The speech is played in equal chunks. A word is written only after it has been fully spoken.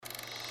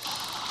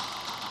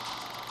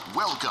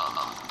Welcome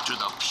to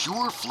the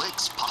Pure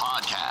Flix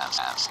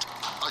Podcast,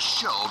 a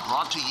show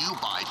brought to you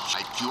by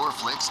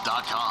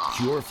PureFlix.com.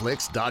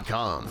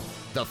 PureFlix.com,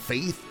 the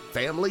faith,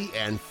 family,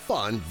 and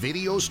fun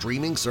video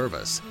streaming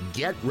service.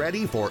 Get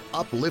ready for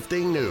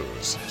uplifting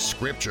news,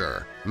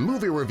 scripture,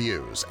 movie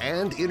reviews,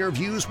 and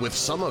interviews with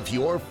some of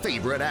your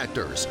favorite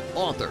actors,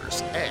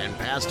 authors, and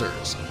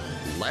pastors.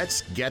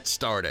 Let's get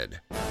started.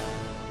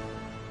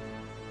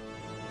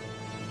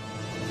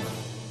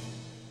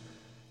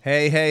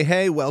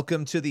 Hey,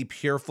 welcome to the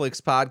Pure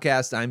Flix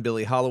Podcast. I'm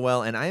Billy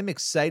Hollowell, and I am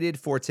excited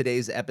for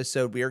today's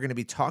episode. We are going to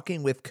be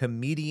talking with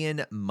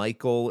comedian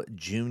Michael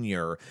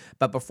Jr.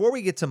 But before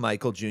we get to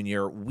Michael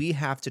Jr., we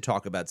have to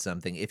talk about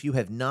something. If you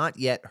have not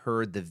yet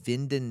heard the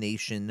Vinda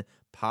Nation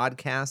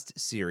podcast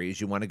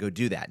series, you want to go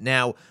do that.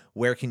 Now,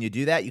 where can you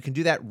do that? You can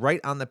do that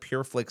right on the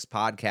Pure Flix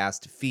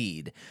podcast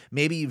feed.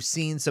 Maybe you've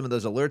seen some of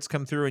those alerts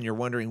come through and you're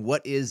wondering,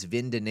 what is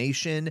Vinda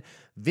Nation?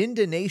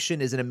 Vinda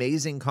Nation is an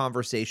amazing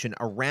conversation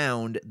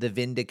around the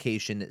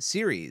Vindication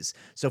series.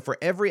 So for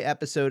every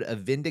episode of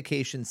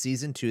Vindication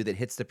Season 2 that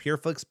hits the Pure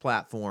Flix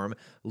platform,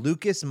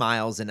 Lucas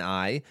Miles and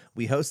I,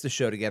 we host the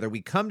show together.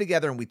 We come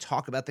together and we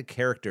talk about the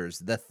characters,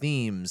 the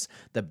themes,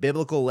 the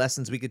biblical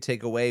lessons we could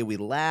take away. We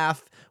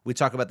laugh. We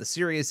talk about the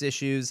serious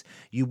issues.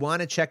 You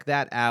want to check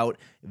that out.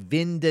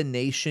 Vinda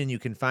Nation. You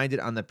can find it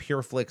on the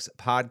Pure Flix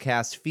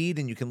podcast feed,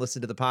 and you can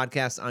listen to the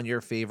podcast on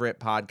your favorite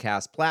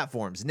podcast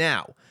platforms.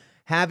 Now,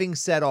 having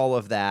said all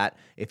of that,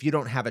 if you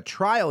don't have a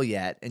trial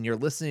yet and you're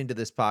listening to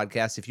this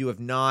podcast, if you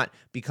have not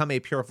become a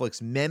Pure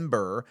Flix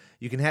member,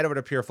 you can head over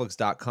to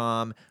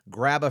pureflix.com,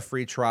 grab a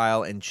free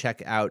trial, and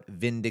check out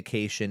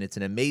Vindication. It's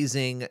an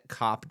amazing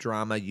cop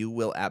drama. You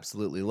will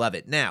absolutely love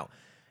it. Now,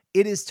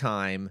 it is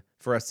time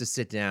for us to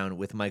sit down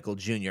with Michael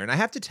Jr. And I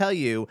have to tell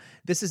you,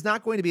 this is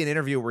not going to be an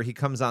interview where he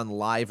comes on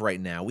live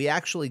right now. We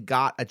actually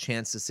got a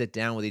chance to sit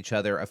down with each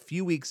other a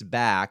few weeks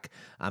back,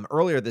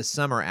 earlier this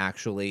summer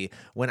actually,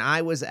 when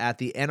I was at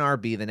the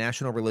NRB, the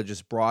National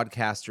Religious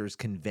Broadcasters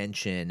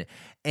Convention.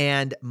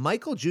 And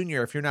Michael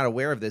Jr., if you're not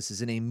aware of this,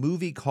 is in a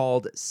movie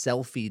called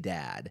Selfie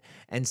Dad.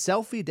 And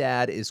Selfie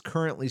Dad is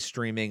currently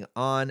streaming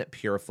on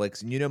Pure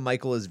Flix. And you know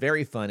Michael is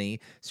very funny,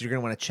 so you're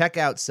going to want to check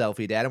out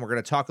Selfie Dad. And we're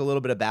going to talk a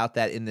little bit about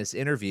that in this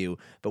interview.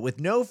 But with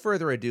no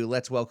further ado,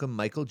 let's welcome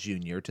Michael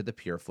Jr. to the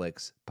Pure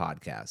Flix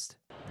podcast.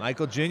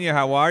 Michael Jr.,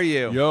 how are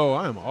you? Yo,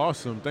 I am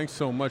awesome. Thanks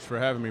so much for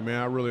having me,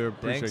 man. I really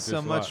appreciate this. Thanks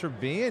so much for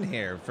being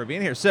here.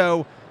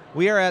 So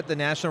we are at the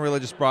National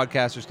Religious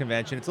Broadcasters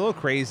Convention. It's a little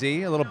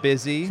crazy, a little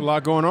busy. It's a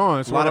lot going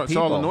on. A lot of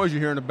people. All the noise you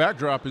hear in the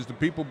backdrop is the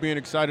people being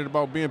excited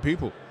about being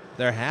people.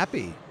 They're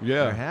happy.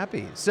 Yeah. They're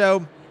happy.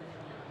 So,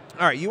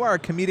 all right, you are a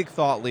comedic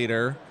thought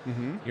leader.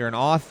 Mm-hmm. You're an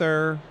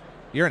author.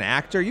 You're an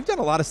actor. You've done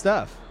a lot of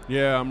stuff.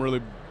 Yeah, I'm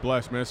really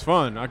blessed, man. It's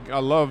fun. I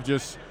love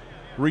just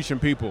reaching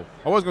people.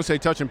 I was going to say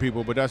touching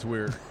people, but that's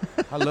weird.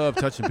 I love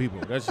touching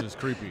people. That's just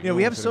creepy. You know,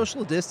 we have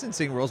social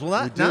distancing rules.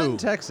 Well, not in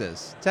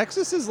Texas.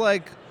 Texas is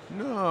like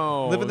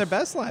living their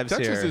best lives here.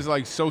 Texas is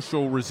like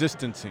social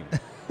resistancing.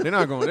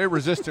 They're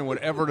resisting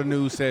whatever the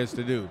news says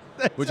to do,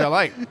 which I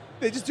like.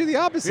 They just do the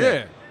opposite.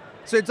 Yeah.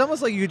 So it's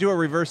almost like you could do a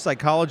reverse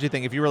psychology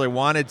thing if you really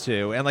wanted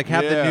to, and like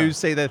have the news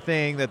say the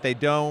thing that they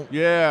don't.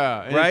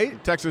 Yeah. And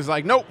right? Texas is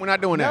like, nope, we're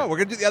not doing that. No, we're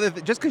going to do the other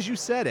thing. Just because you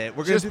said it.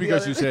 Just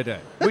because you said that.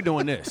 We're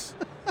doing this.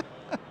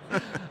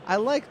 I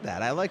like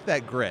that. I like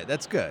that grit.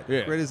 That's good.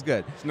 Yeah. Grit is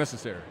good. It's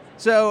necessary.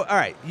 So, all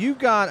right, you've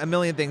got a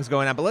million things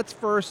going on, but let's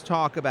first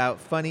talk about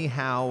Funny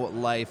How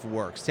Life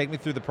Works. Take me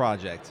through the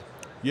project.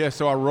 Yeah,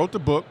 so I wrote the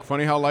book,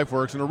 Funny How Life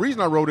Works, and the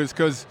reason I wrote it is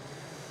because,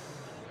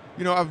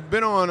 you know, I've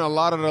been on a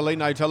lot of the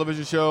late-night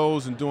television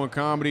shows and doing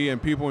comedy,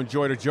 and people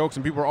enjoy the jokes,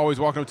 and people are always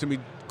walking up to me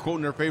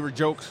quoting their favorite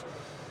jokes,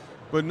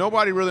 but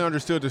nobody really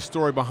understood the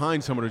story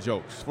behind some of the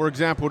jokes. For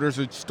example, there's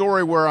a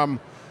story where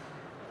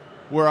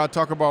I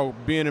talk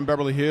about being in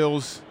Beverly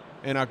Hills,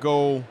 and I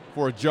go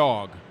for a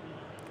jog.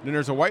 Then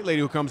there's a white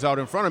lady who comes out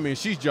in front of me, and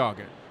she's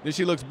jogging. Then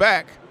she looks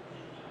back,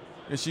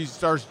 and she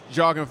starts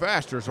jogging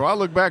faster. So I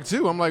look back,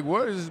 too. I'm like,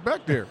 what is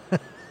back there?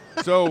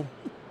 So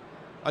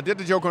I did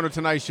the joke on The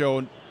Tonight Show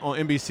on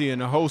NBC, and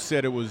the host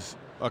said it was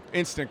an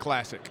instant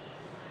classic.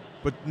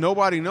 But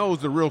nobody knows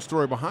the real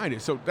story behind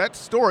it. So that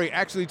story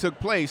actually took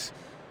place,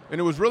 and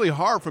it was really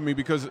hard for me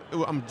because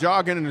I'm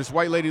jogging, and this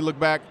white lady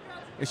looked back,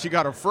 and she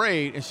got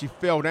afraid, and she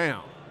fell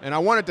down. And I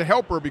wanted to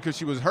help her because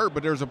she was hurt,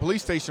 but there was a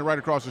police station right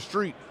across the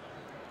street.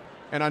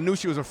 And I knew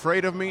she was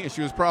afraid of me, and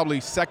she was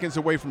probably seconds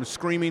away from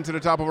screaming to the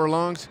top of her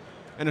lungs,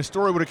 and the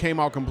story would have came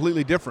out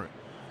completely different.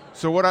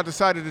 So what I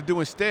decided to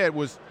do instead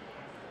was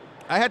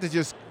I had to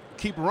just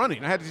keep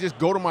running. I had to just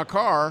go to my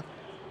car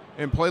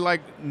and play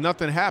like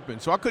nothing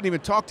happened. So I couldn't even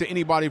talk to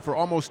anybody for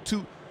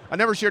I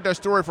never shared that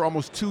story for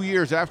almost 2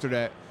 years after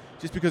that,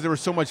 just because there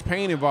was so much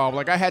pain involved.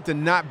 Like I had to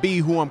not be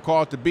who I'm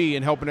called to be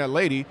and helping that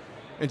lady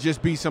and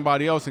just be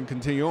somebody else and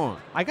continue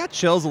on. I got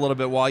chills a little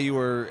bit while you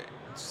were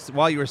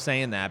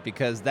saying that,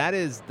 because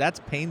that's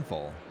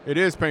painful. It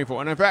is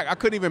painful. And in fact, I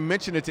couldn't even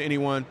mention it to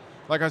anyone,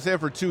 like I said,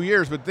 for 2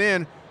 years. But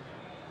then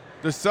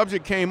the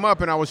subject came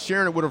up and I was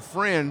sharing it with a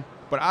friend,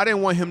 but I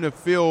didn't want him to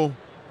feel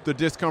the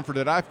discomfort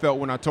that I felt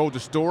when I told the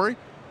story.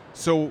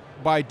 So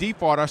by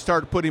default, I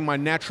started putting my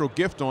natural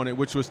gift on it,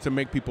 which was to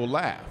make people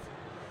laugh.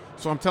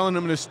 So I'm telling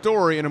them this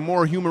story in a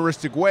more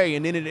humoristic way,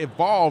 and then it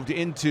evolved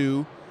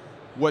into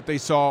what they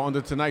saw on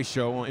The Tonight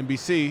Show on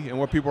NBC and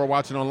what people are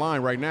watching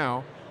online right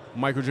now,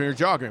 Michael Jr.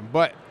 jogging.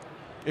 But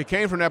it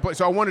came from that place.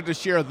 So I wanted to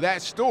share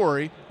that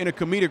story in a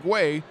comedic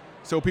way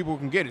so people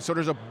can get it. So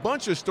there's a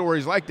bunch of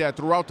stories like that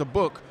throughout the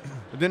book.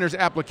 But then there's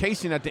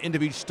application at the end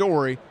of each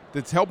story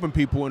that's helping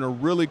people in a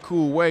really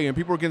cool way. And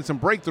people are getting some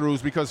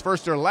breakthroughs because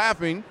first they're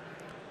laughing,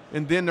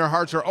 and then their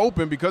hearts are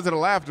open because of the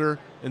laughter,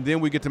 and then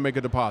we get to make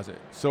a deposit.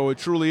 So it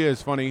truly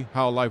is funny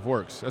how life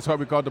works. That's why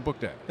we called the book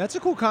that. That's a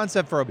cool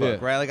concept for a book,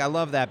 Yeah. right? Like, I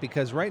love that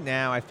because right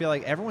now I feel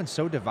like everyone's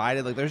so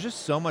divided. Like, there's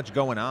just so much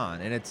going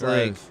on. And it's There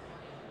like, is.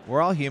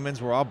 we're all humans.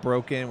 We're all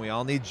broken. We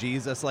all need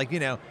Jesus. Like,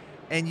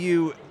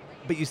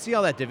 but you see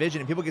all that division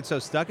and people get so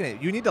stuck in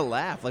it. You need to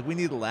laugh. Like, we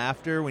need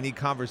laughter. We need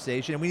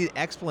conversation. And we need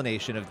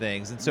explanation of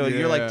things. And so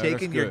you're like Yeah,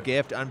 taking that's your good.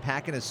 gift,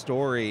 unpacking a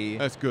story.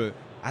 That's good.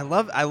 I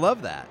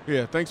love that.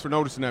 Yeah, thanks for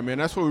noticing that, man.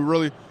 That's what we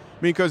really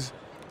because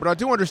but I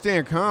do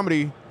understand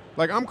comedy,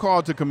 like I'm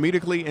called to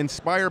comedically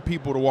inspire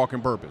people to walk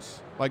in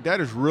purpose. Like that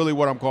is really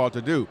what I'm called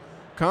to do.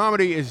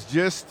 Comedy is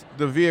just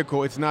the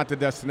vehicle, it's not the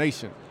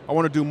destination. I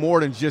want to do more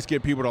than just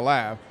get people to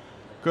laugh.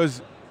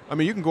 Because, I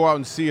mean, you can go out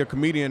and see a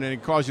comedian and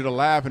it causes you to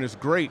laugh and it's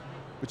great,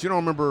 but you don't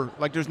remember,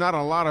 like there's not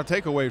a lot of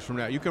takeaways from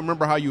that. You can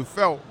remember how you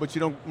felt, but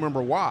you don't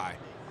remember why.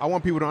 I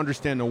want people to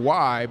understand the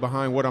why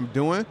behind what I'm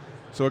doing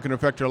so it can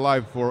affect your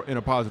life in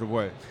a positive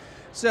way.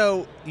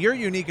 So you're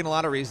unique in a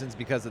lot of reasons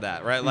because of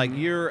that, right? Like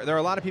there are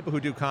a lot of people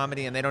who do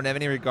comedy and they don't have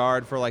any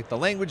regard for like the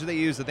language they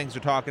use, the things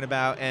they're talking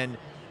about, and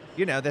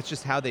that's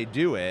just how they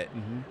do it.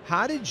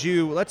 How did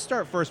you, let's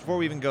start first before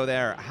we even go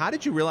there, how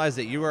did you realize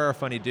that you are a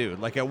funny dude?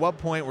 Like at what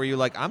point were you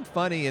like, I'm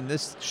funny and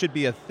this should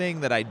be a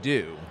thing that I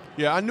do?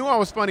 Yeah, I knew I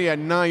was funny at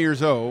 9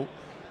 years old,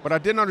 but I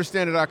didn't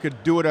understand that I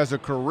could do it as a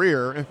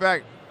career. In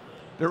fact,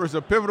 there was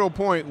a pivotal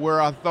point where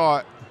I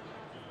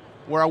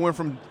went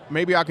from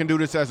maybe I can do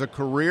this as a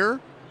career,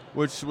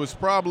 which was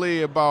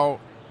probably about,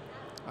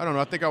 I don't know,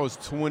 I think I was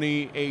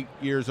 28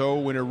 years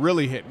old when it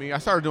really hit me. I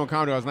started doing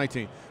comedy when I was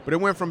 19. But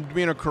it went from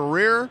being a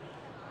career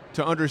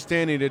to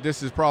understanding that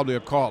this is probably a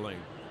calling,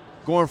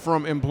 going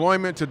from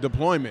employment to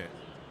deployment.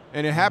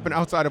 And it happened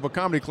outside of a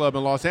comedy club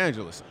in Los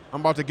Angeles.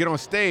 I'm about to get on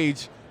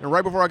stage, and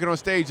right before I get on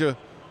stage,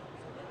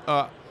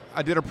 I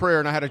did a prayer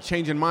and I had a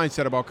change in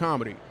mindset about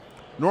comedy.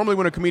 Normally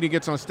when a comedian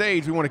gets on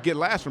stage, we want to get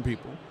laughs from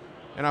people.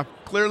 And I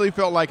clearly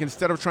felt like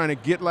instead of trying to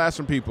get laughs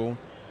from people,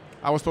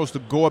 I was supposed to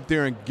go up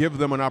there and give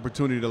them an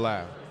opportunity to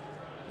laugh.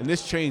 And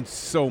this changed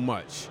so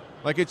much.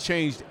 Like it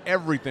changed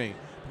everything.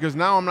 Because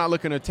now I'm not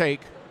looking to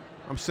take,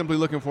 I'm simply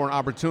looking for an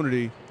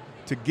opportunity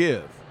to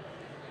give.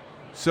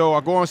 So I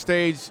go on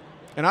stage,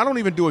 and I don't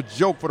even do a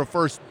joke for the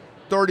first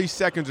 30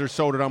 seconds or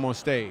so that I'm on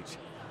stage.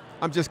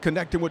 I'm just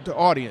connecting with the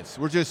audience.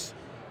 We're just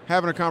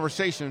having a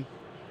conversation.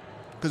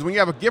 Because when you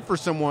have a gift for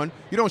someone,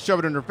 you don't shove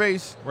it in their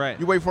face. Right.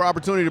 You wait for an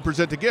opportunity to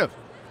present the gift.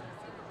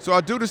 So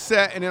I do the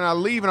set, and then I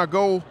leave, and I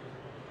go,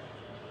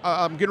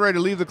 I'm getting ready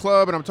to leave the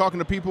club, and I'm talking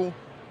to people,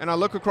 and I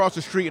look across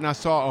the street, and I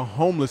saw a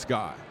homeless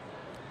guy.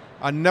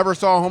 I never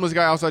saw a homeless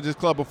guy outside this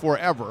club before,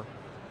 ever.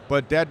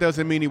 But that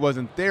doesn't mean he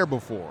wasn't there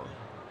before.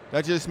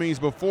 That just means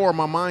before,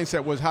 my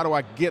mindset was, how do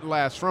I get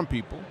laughs from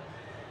people?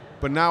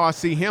 But now I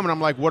see him, and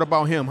I'm like, what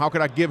about him? How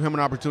could I give him an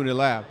opportunity to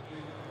laugh?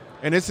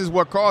 And this is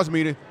what caused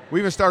me to, we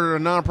even started a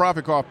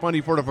nonprofit called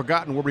Funny for the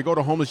Forgotten, where we go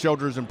to homeless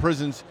shelters and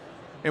prisons,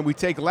 and we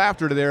take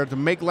laughter to there to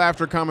make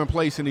laughter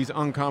commonplace in these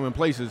uncommon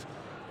places.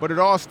 But it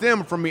all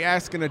stemmed from me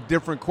asking a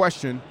different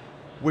question,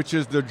 which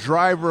is the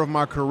driver of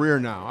my career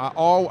now.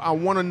 I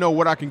want to know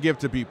what I can give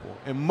to people.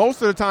 And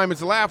most of the time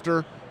it's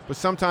laughter, but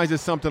sometimes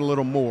it's something a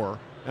little more.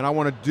 And I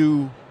want to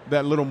do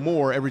that little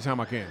more every time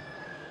I can.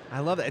 I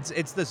love that.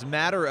 It's this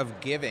matter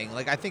of giving.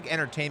 Like, I think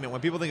entertainment,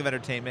 when people think of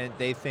entertainment,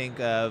 they think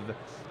of,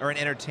 or an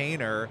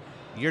entertainer,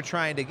 you're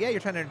trying to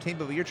entertain,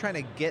 but you're trying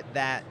to get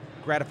that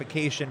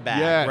gratification back,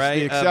 yes, right?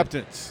 the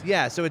acceptance.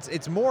 So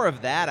it's more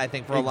of that, I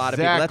think, for a lot of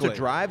people. That's what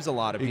drives a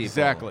lot of people.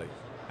 Exactly.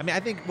 I mean, I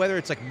think whether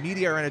it's like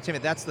media or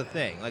entertainment, that's the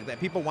thing. Like,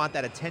 that people want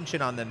that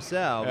attention on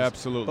themselves.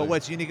 Absolutely. But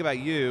what's unique about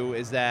you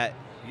is that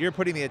you're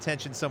putting the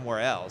attention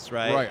somewhere else,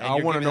 right? Right. And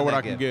I want to know what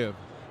I can give.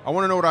 I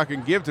want to know what I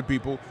can give to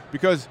people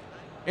because,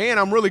 and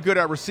I'm really good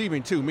at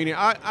receiving too, meaning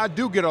I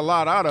do get a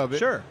lot out of it.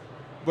 Sure.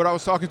 But I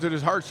was talking to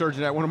this heart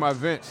surgeon at one of my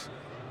events,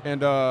 and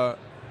we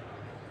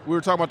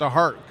were talking about the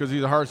heart because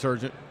he's a heart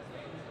surgeon.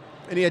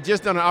 And he had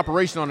just done an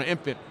operation on an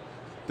infant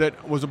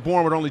that was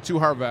born with only 2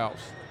 heart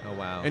valves. Oh,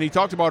 wow. And he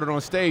talked about it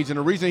on stage, and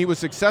the reason he was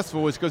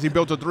successful is because he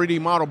built a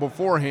 3D model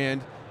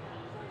beforehand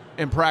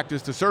and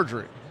practiced the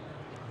surgery.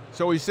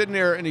 So he's sitting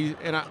there, and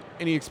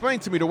he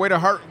explained to me the way the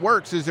heart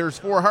works is there's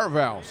 4 heart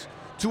valves.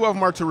 2 of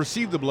them are to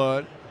receive the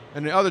blood,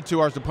 and the other 2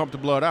 are to pump the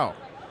blood out.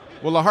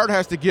 Well, the heart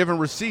has to give and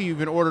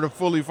receive in order to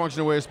fully function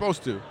the way it's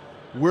supposed to.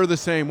 We're the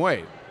same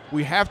way.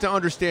 We have to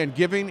understand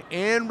giving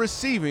and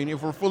receiving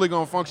if we're fully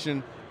going to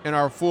function in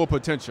our full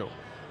potential.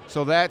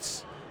 So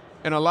that's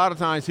And a lot of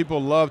times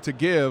people love to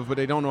give, but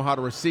they don't know how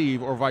to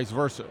receive, or vice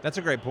versa. That's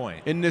a great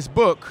point. In this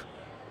book,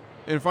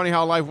 in Funny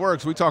How Life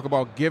Works, we talk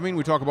about giving,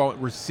 we talk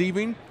about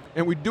receiving,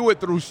 and we do it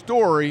through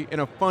story in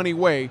a funny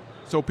way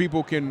so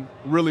people can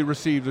really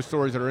receive the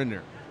stories that are in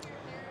there.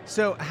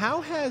 So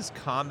how has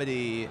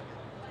comedy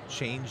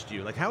changed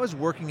you? Like, how is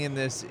working in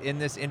this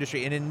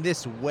industry and in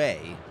this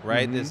way,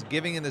 right? Mm-hmm. This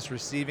giving and this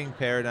receiving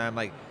paradigm,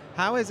 like,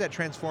 how has that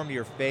transformed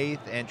your faith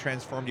and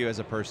transformed you as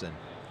a person?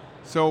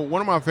 So one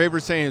of my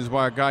favorite sayings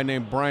by a guy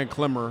named Brian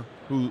Clemmer,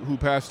 who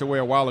passed away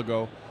a while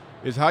ago,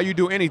 is how you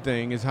do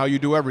anything is how you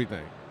do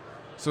everything.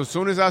 So as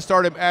soon as I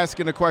started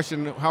asking the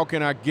question, how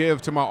can I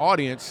give to my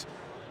audience,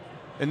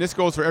 and this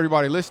goes for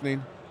everybody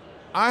listening,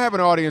 I have an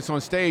audience on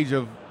stage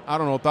of, I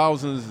don't know,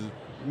 thousands,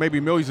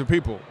 maybe millions of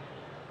people.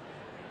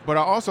 But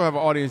I also have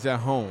an audience at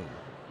home.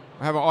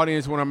 I have an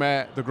audience when I'm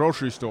at the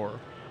grocery store.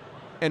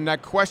 And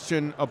that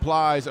question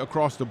applies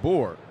across the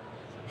board.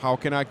 How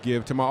can I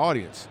give to my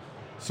audience?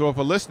 So if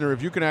a listener,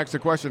 if you can ask the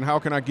question, how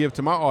can I give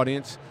to my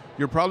audience,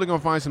 you're probably going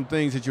to find some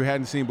things that you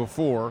hadn't seen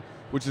before,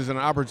 which is an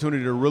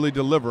opportunity to really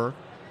deliver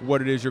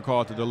what it is you're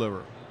called to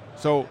deliver.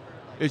 So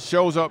it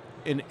shows up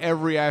in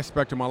every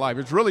aspect of my life.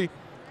 It's really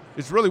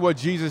what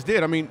Jesus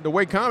did. I mean, the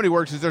way comedy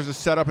works is there's a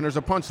setup and there's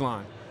a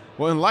punchline.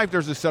 Well, in life,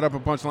 there's a setup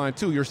and punchline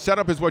too. Your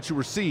setup is what you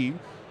receive,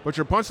 but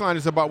your punchline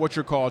is about what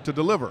you're called to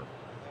deliver.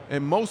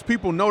 And most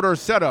people know their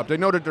setup. They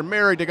know that they're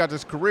married, they got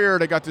this career,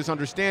 they got this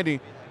understanding,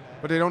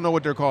 but they don't know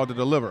what they're called to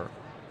deliver.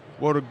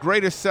 Well, the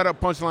greatest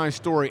setup punchline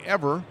story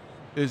ever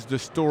is the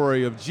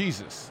story of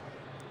Jesus.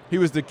 He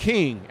was the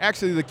king,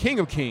 actually the king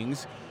of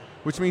kings,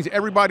 which means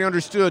everybody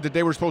understood that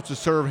they were supposed to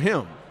serve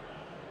him,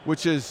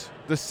 which is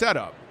the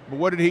setup. But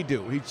what did he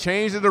do? He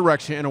changed the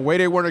direction in a way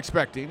they weren't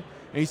expecting,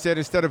 and he said,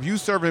 instead of you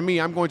serving me,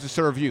 I'm going to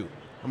serve you.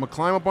 I'm going to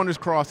climb up on this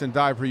cross and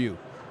die for you.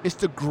 It's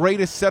the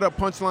greatest setup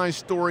punchline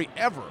story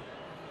ever.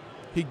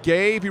 He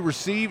gave, he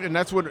received, and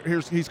that's what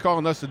he's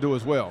calling us to do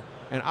as well.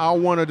 And I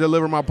want to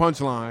deliver my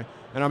punchline,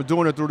 and I'm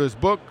doing it through this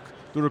book,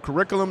 through the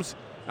curriculums.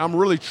 I'm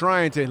really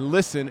trying to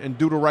listen and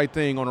do the right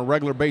thing on a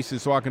regular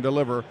basis so I can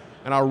deliver.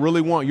 And I really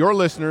want your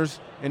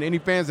listeners and any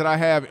fans that I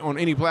have on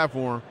any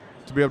platform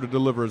to be able to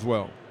deliver as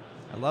well.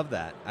 I love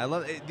that. I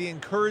love it. The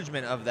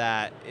encouragement of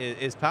that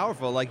is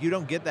powerful. Like, you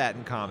don't get that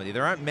in comedy.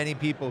 There aren't many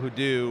people who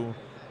do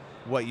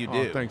what you do.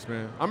 Oh, thanks,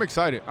 man. I'm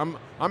excited.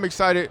 I'm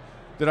excited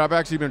that I've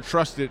actually been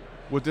trusted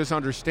with this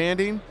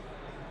understanding,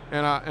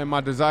 and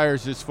my desire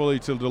is just fully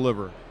to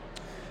deliver.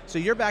 So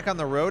you're back on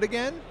the road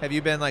again? Have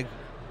you been like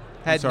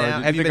heading Sorry,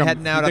 out? Have you been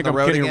heading out on the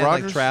road again,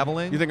 like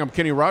traveling? You think I'm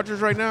Kenny Rogers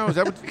right now? Is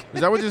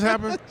that what just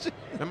happened?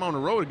 I'm on the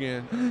road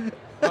again.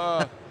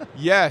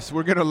 Yes,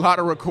 we're getting a lot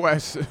of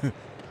requests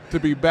to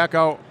be back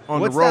out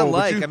on What's the road. that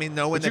like? I mean,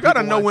 knowing you that got to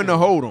people know want when you. to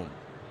hold them,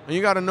 and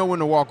you got to know when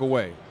to walk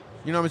away.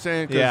 You know what I'm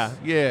saying? Yeah.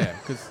 Yeah,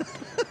 because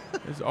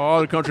it's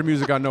all the country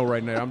music I know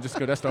right now.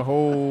 That's the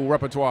whole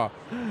repertoire.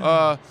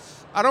 I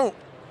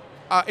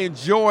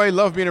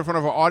love being in front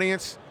of an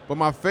audience, but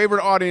my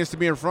favorite audience to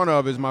be in front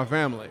of is my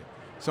family.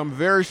 So I'm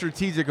very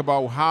strategic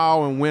about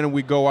how and when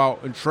we go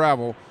out and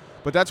travel.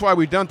 But that's why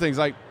we've done things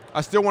like, I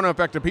still want to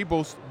affect the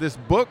people. This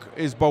book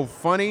is both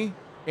funny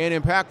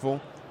and impactful.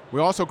 We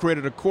also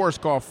created a course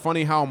called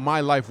Funny How My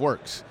Life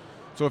Works.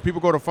 So if people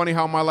go to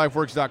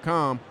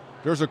funnyhowmylifeworks.com,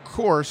 there's a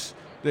course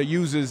that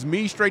uses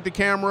me straight to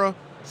camera,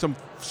 some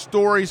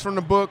stories from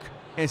the book,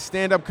 and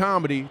stand-up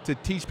comedy to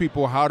teach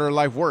people how their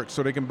life works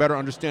so they can better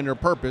understand their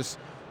purpose,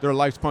 their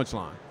life's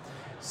punchline.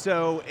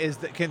 So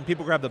can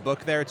people grab the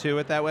book there too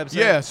at that website?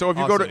 Yeah, so if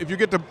you Awesome. if you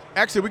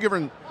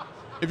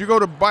go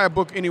to buy a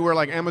book anywhere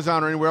like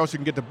Amazon or anywhere else, you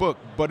can get the book.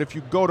 But if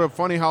you go to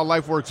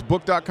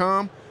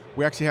funnyhowlifeworksbook.com,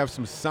 we actually have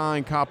some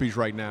signed copies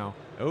right now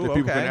that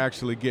people can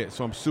actually get.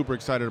 So I'm super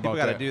excited about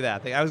that. People got to do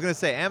that. I was going to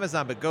say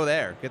Amazon, but go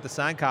there. Get the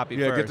signed copy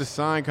first. Yeah, get the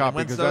signed copy. And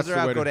once those are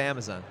out, go to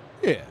Amazon.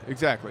 Yeah,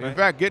 exactly. Right. In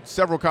fact, get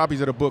several copies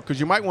of the book because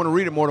you might want to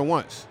read it more than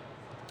once.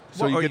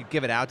 So you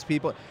give it out to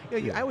people.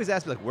 I always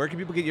ask, like, where can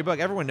people get your book?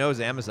 Everyone knows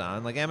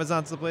Amazon. Like,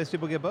 Amazon's the place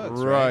people get books,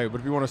 right? But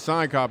if you want a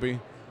signed copy,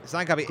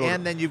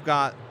 and then you've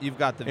got the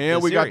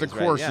and we series, got the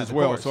course right? as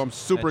well. So I'm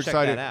super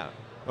excited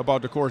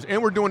about the course.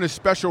 And we're doing this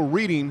special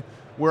reading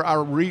where I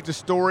read the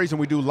stories and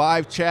we do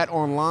live chat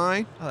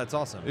online. Oh, that's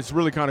awesome. It's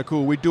really kind of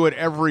cool. We do it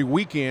every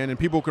weekend, and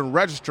people can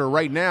register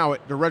right now.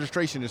 The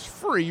registration is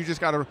free. You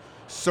just got to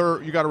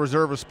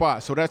reserve a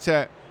spot. So that's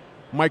at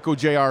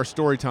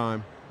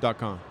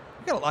michaeljrstorytime.com.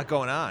 You got a lot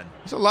going on.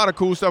 There's a lot of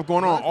cool stuff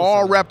going on,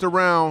 all wrapped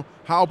around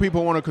how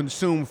people want to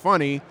consume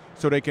funny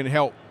so it can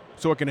help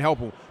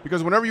them.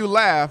 Because whenever you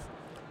laugh,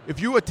 if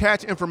you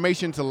attach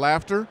information to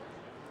laughter,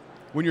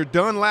 when you're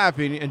done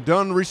laughing and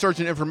done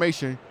researching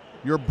information,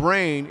 your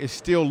brain is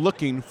still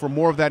looking for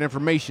more of that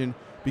information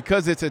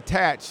because it's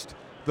attached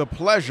the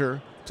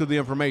pleasure to the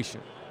information.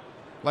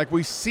 Like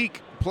we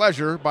seek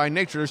pleasure by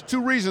nature. There's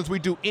two reasons we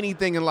do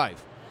anything in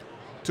life: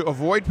 to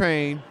avoid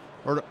pain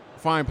or to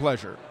find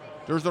pleasure.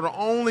 Those are the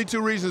only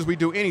two reasons we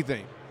do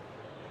anything.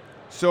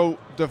 So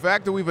the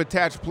fact that we've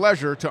attached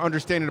pleasure to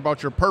understanding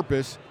about your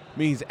purpose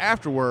means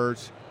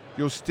afterwards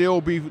you'll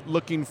still be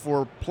looking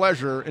for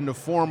pleasure in the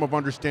form of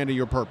understanding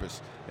your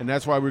purpose. And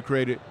that's why we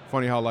created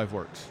Funny How Life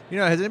Works.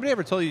 Has anybody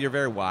ever told you you're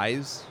very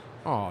wise?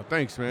 Oh,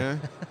 thanks,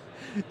 man.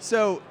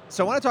 So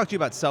I want to talk to you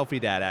about Selfie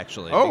Dad,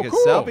 actually. Oh, because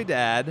cool. Selfie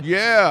Dad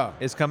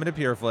is coming to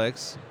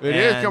PureFlix. It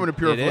is coming to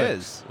PureFlix. It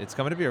is. It's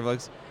coming to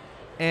PureFlix.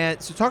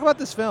 And so talk about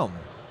this film.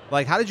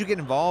 Like, how did you get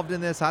involved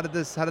in this? How did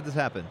this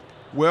happen?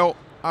 Well,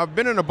 I've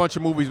been in a bunch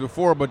of movies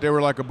before, but they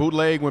were like a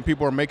bootleg when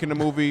people are making the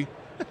movie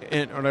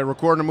or they're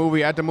recording the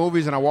movie at the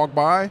movies and I walk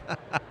by.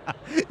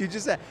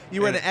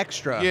 You were an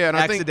extra and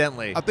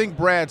accidentally. I think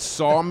Brad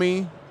saw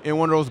me in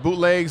one of those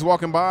bootlegs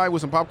walking by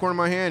with some popcorn in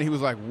my hand. He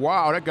was like,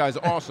 wow, that guy's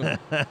awesome.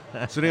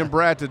 So then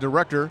Brad, the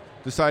director,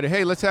 decided,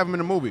 hey, let's have him in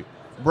the movie.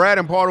 Brad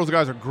and Paul, those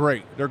guys are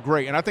great. They're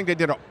great. And I think they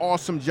did an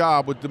awesome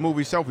job with the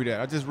movie Selfie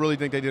Dad. I just really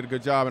think they did a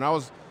good job. And I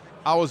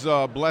was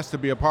blessed to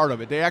be a part of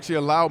it. They actually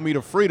allowed me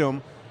the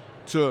freedom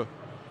to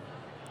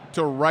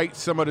write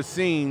some of the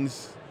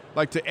scenes,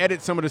 like to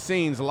edit some of the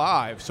scenes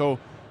live. So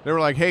they were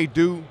like, hey,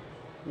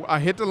 I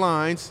hit the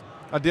lines.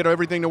 I did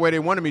everything the way they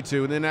wanted me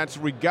to. And then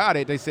after we got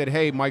it, they said,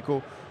 hey,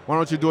 Michael, why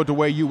don't you do it the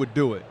way you would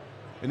do it?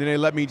 And then they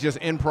let me just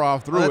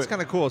improv through it. That's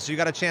kind of cool. So you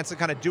got a chance to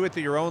kind of do it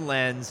through your own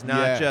lens,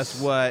 not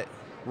just what.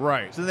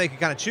 Right. So they could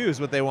kind of choose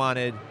what they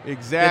wanted.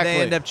 Exactly. Did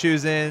they end up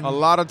choosing? A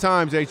lot of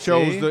times they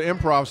chose the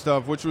improv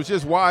stuff, which was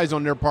just wise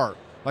on their part.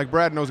 Like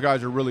Brad and those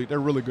guys they're really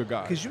good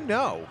guys. Because you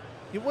know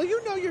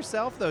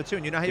yourself though too,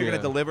 and you know how you're going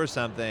to deliver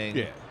something.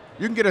 Yeah.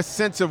 You can get a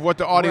sense of what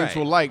the audience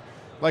will like.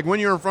 Like when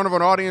you're in front of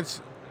an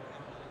audience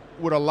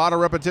with a lot of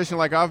repetition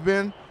like I've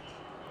been,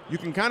 you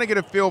can kind of get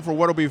a feel for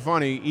what'll be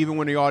funny even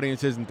when the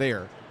audience isn't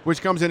there,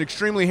 which comes in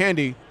extremely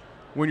handy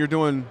when you're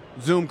doing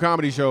Zoom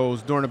comedy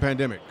shows during the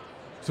pandemic.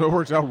 So it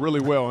works out really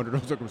well under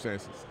those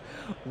circumstances.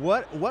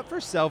 What for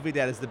Selfie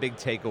Dad is the big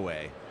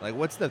takeaway? Like,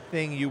 what's the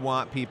thing you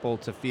want people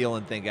to feel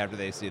and think after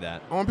they see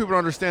that? I want people to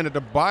understand that the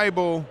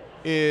Bible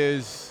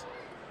is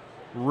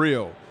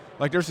real.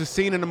 Like, there's a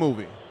scene in the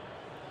movie,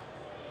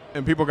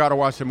 and people got to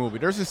watch the movie.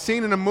 There's a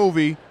scene in the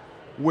movie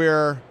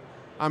where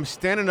I'm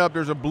standing up.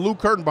 There's a blue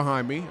curtain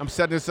behind me. I'm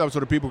setting this up so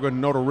that people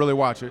can know to really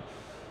watch it.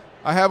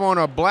 I have on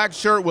a black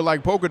shirt with,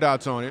 like, polka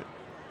dots on it.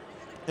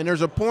 And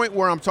there's a point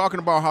where I'm talking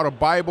about how the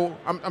Bible,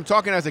 I'm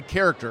talking as a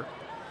character,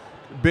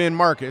 Ben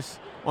Marcus,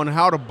 on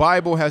how the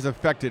Bible has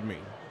affected me.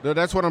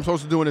 That's what I'm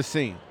supposed to do in this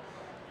scene.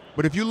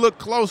 But if you look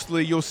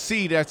closely, you'll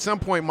see that at some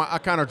point I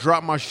kind of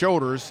drop my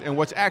shoulders, and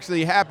what's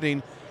actually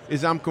happening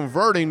is I'm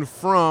converting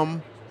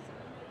from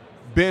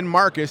Ben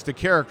Marcus, the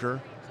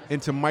character,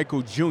 into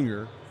Michael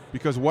Jr.,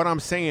 because what I'm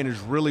saying is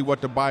really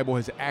what the Bible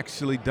has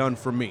actually done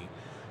for me.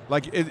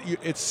 Like,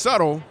 it's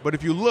subtle, but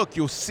if you look,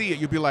 you'll see it.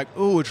 You'll be like,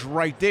 ooh, it's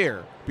right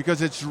there.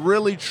 Because it's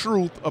really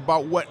truth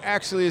about what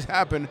actually has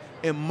happened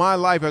in my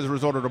life as a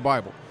result of the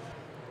Bible.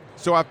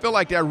 So I feel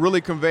like that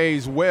really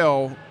conveys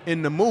well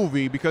in the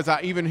movie, because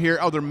I even hear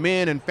other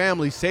men and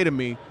families say to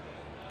me,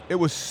 it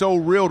was so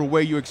real the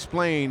way you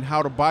explained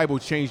how the Bible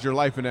changed your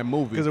life in that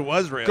movie. Because it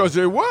was real. Because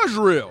it was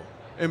real.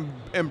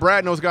 And Brad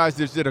and those guys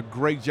just did a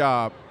great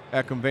job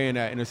at conveying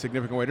that in a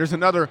significant way. There's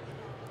another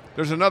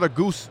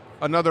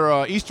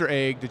Easter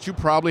egg that you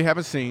probably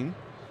haven't seen.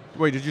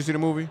 Wait, did you see the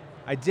movie?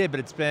 I did, but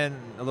it's been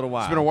a little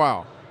while. It's been a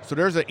while. So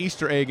there's an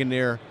Easter egg in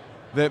there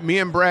that me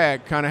and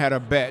Brad kind of had a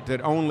bet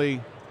that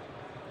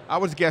I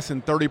was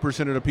guessing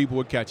 30% of the people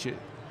would catch it.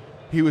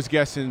 He was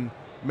guessing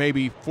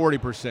maybe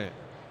 40%.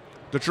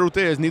 The truth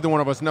is, neither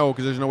one of us know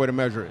because there's no way to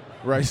measure it,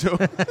 right? So,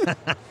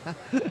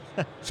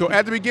 so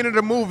at the beginning of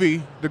the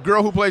movie, the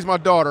girl who plays my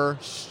daughter,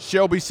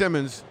 Shelby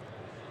Simmons,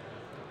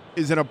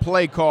 is in a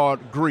play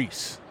called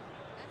Grease.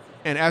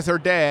 And as her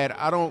dad,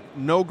 I don't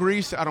know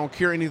Grease. I don't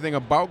care anything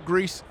about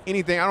Grease,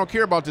 anything. I don't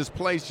care about this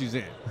place she's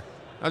in.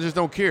 I just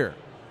don't care.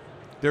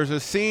 There's a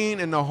scene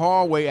in the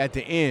hallway at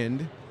the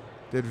end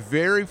that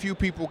very few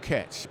people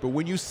catch. But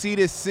when you see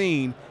this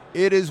scene,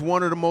 it is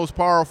one of the most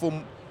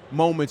powerful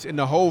moments in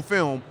the whole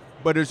film.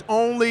 But there's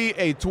only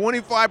a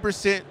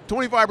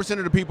 25%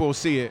 of the people will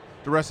see it.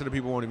 The rest of the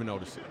people won't even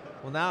notice it.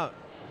 Well, now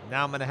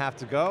I'm going to have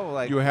to go.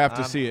 Like, you have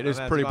to see it. It's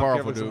pretty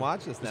powerful, dude.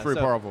 Watch this now. It's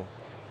pretty powerful.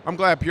 I'm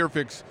glad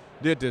PureFlix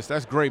did this.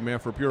 That's great, man,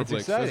 for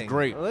PureFlix. That's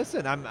great.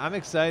 Listen, I'm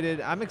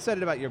excited. I'm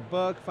excited about your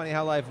book, Funny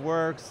How Life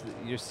Works,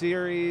 your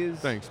series.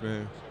 Thanks,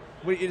 man.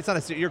 It's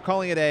not a. You're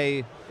calling it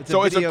a. It's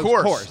a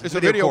course. It's a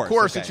video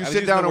course that you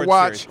sit down and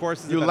watch.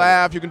 You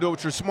laugh. You can do it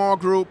with your small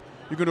group.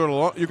 You can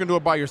do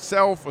it by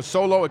yourself, a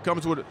solo. It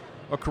comes with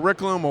a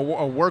curriculum, a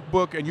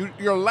workbook, and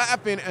you're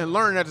laughing and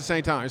learning at the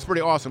same time. It's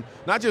pretty awesome.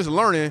 Not just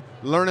learning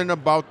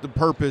about the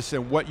purpose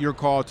and what you're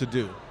called to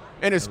do,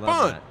 and it's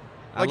fun.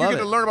 Like, you get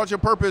to learn about your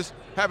purpose,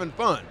 having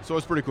fun. So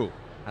it's pretty cool.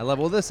 I love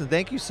it. Well, listen,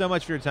 thank you so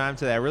much for your time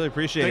today. I really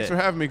appreciate it. Thanks for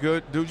having me,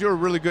 dude. You're a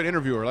really good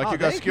interviewer. Like, you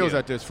got skills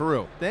at this, for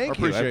real. Thank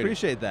you. I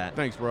appreciate that.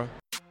 Thanks, bro.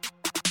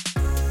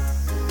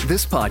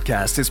 This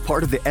podcast is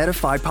part of the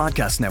Edify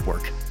Podcast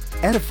Network.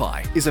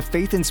 Edify is a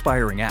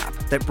faith-inspiring app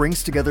that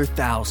brings together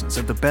thousands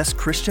of the best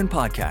Christian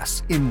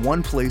podcasts in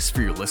one place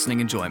for your listening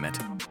enjoyment.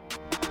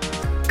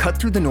 Cut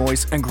through the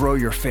noise and grow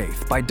your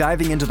faith by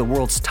diving into the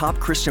world's top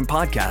Christian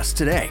podcasts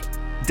today.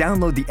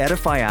 Download the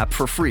Edify app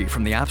for free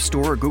from the App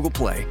Store or Google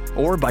Play,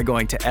 or by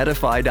going to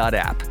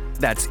edify.app.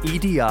 That's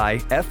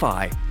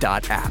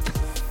EDIFI.app.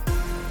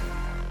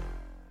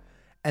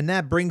 And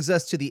that brings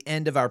us to the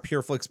end of our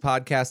PureFlix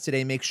podcast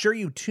today. Make sure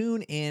you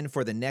tune in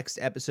for the next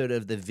episode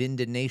of the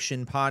Vinda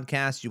Nation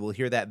podcast. You will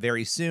hear that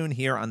very soon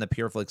here on the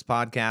PureFlix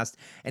podcast.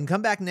 And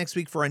come back next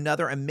week for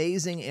another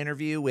amazing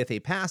interview with a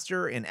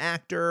pastor, an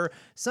actor,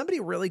 somebody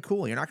really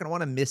cool. You're not going to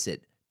want to miss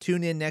it.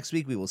 Tune in next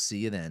week. We will see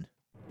you then.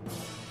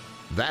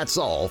 That's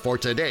all for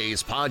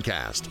today's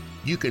podcast.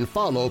 You can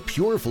follow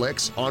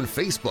PureFlix on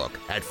Facebook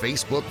at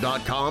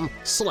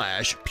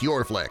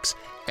facebook.com/PureFlix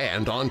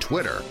and on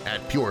Twitter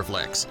at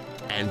PureFlix.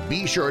 And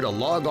be sure to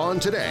log on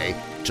today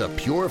to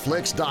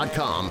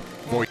PureFlix.com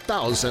for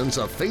thousands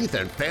of faith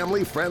and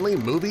family-friendly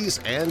movies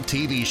and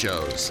TV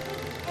shows.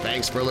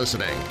 Thanks for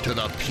listening to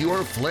the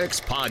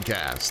PureFlix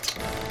Podcast.